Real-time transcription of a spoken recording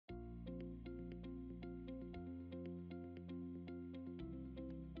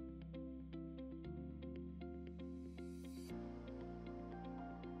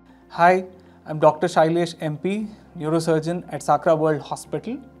Hi, I'm Dr. Shylesh M P, Neurosurgeon at Sakra World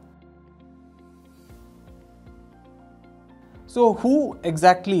Hospital. So, who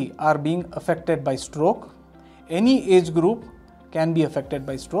exactly are being affected by stroke? Any age group can be affected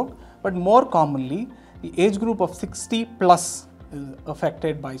by stroke, but more commonly, the age group of 60 plus is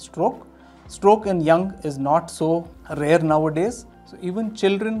affected by stroke. Stroke in young is not so rare nowadays, so even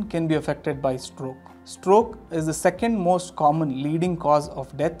children can be affected by stroke. Stroke is the second most common leading cause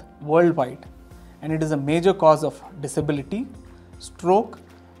of death worldwide, and it is a major cause of disability. Stroke,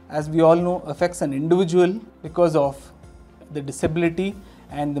 as we all know, affects an individual because of the disability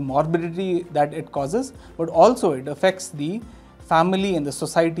and the morbidity that it causes, but also it affects the family and the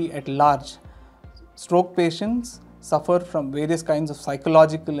society at large. Stroke patients suffer from various kinds of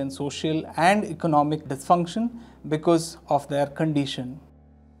psychological and social and economic dysfunction because of their condition.